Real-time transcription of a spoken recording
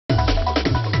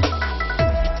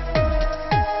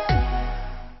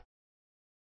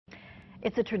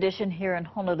It's a tradition here in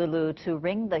Honolulu to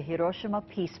ring the Hiroshima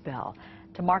Peace Bell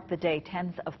to mark the day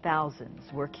tens of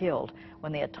thousands were killed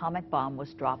when the atomic bomb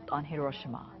was dropped on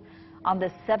Hiroshima. On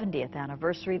this 70th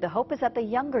anniversary, the hope is that the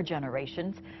younger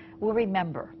generations will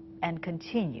remember and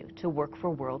continue to work for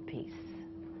world peace.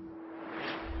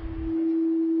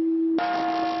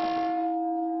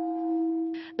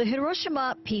 The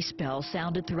Hiroshima Peace Bell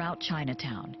sounded throughout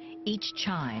Chinatown, each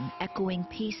chime echoing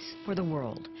peace for the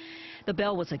world. The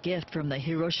bell was a gift from the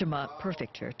Hiroshima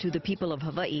Prefecture to the people of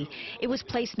Hawaii. It was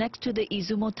placed next to the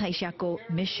Izumo Taishaku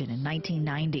mission in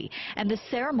 1990, and the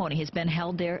ceremony has been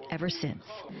held there ever since.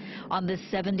 On this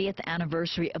 70th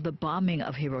anniversary of the bombing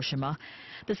of Hiroshima,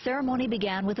 the ceremony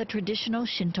began with a traditional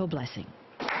Shinto blessing.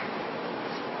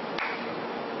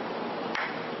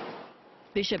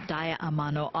 Bishop Daya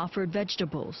Amano offered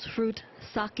vegetables, fruit,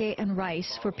 sake, and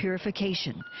rice for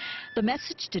purification. The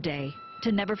message today,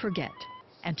 to never forget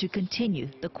and to continue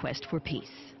the quest for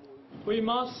peace. We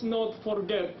must not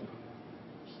forget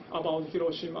about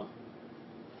Hiroshima.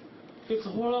 It's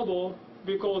horrible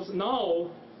because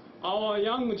now our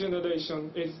young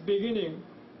generation is beginning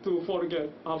to forget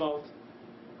about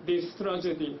this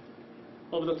tragedy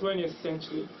of the 20th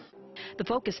century. The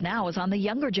focus now is on the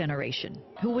younger generation,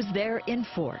 who was there in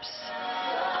force.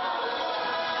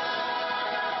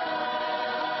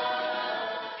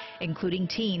 Including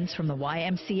teens from the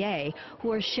YMCA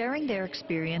who are sharing their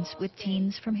experience with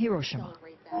teens from Hiroshima.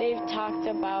 They've talked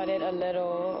about it a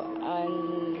little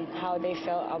on how they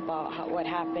felt about what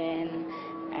happened,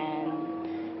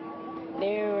 and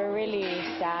they were really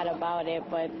sad about it,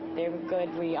 but they're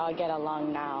good. We all get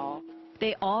along now.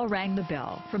 They all rang the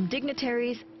bell, from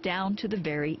dignitaries down to the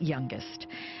very youngest.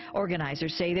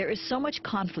 Organizers say there is so much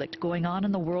conflict going on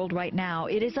in the world right now,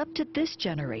 it is up to this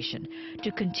generation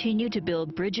to continue to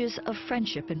build bridges of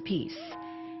friendship and peace.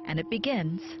 And it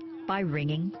begins by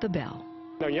ringing the bell.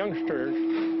 The youngsters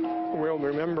will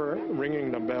remember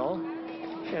ringing the bell,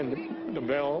 and the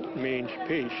bell means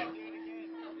peace.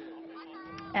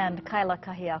 And Kaila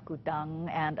Kahiaku-Dang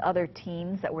and other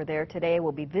teens that were there today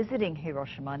will be visiting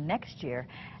Hiroshima next year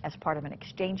as part of an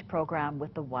exchange program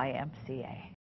with the YMCA.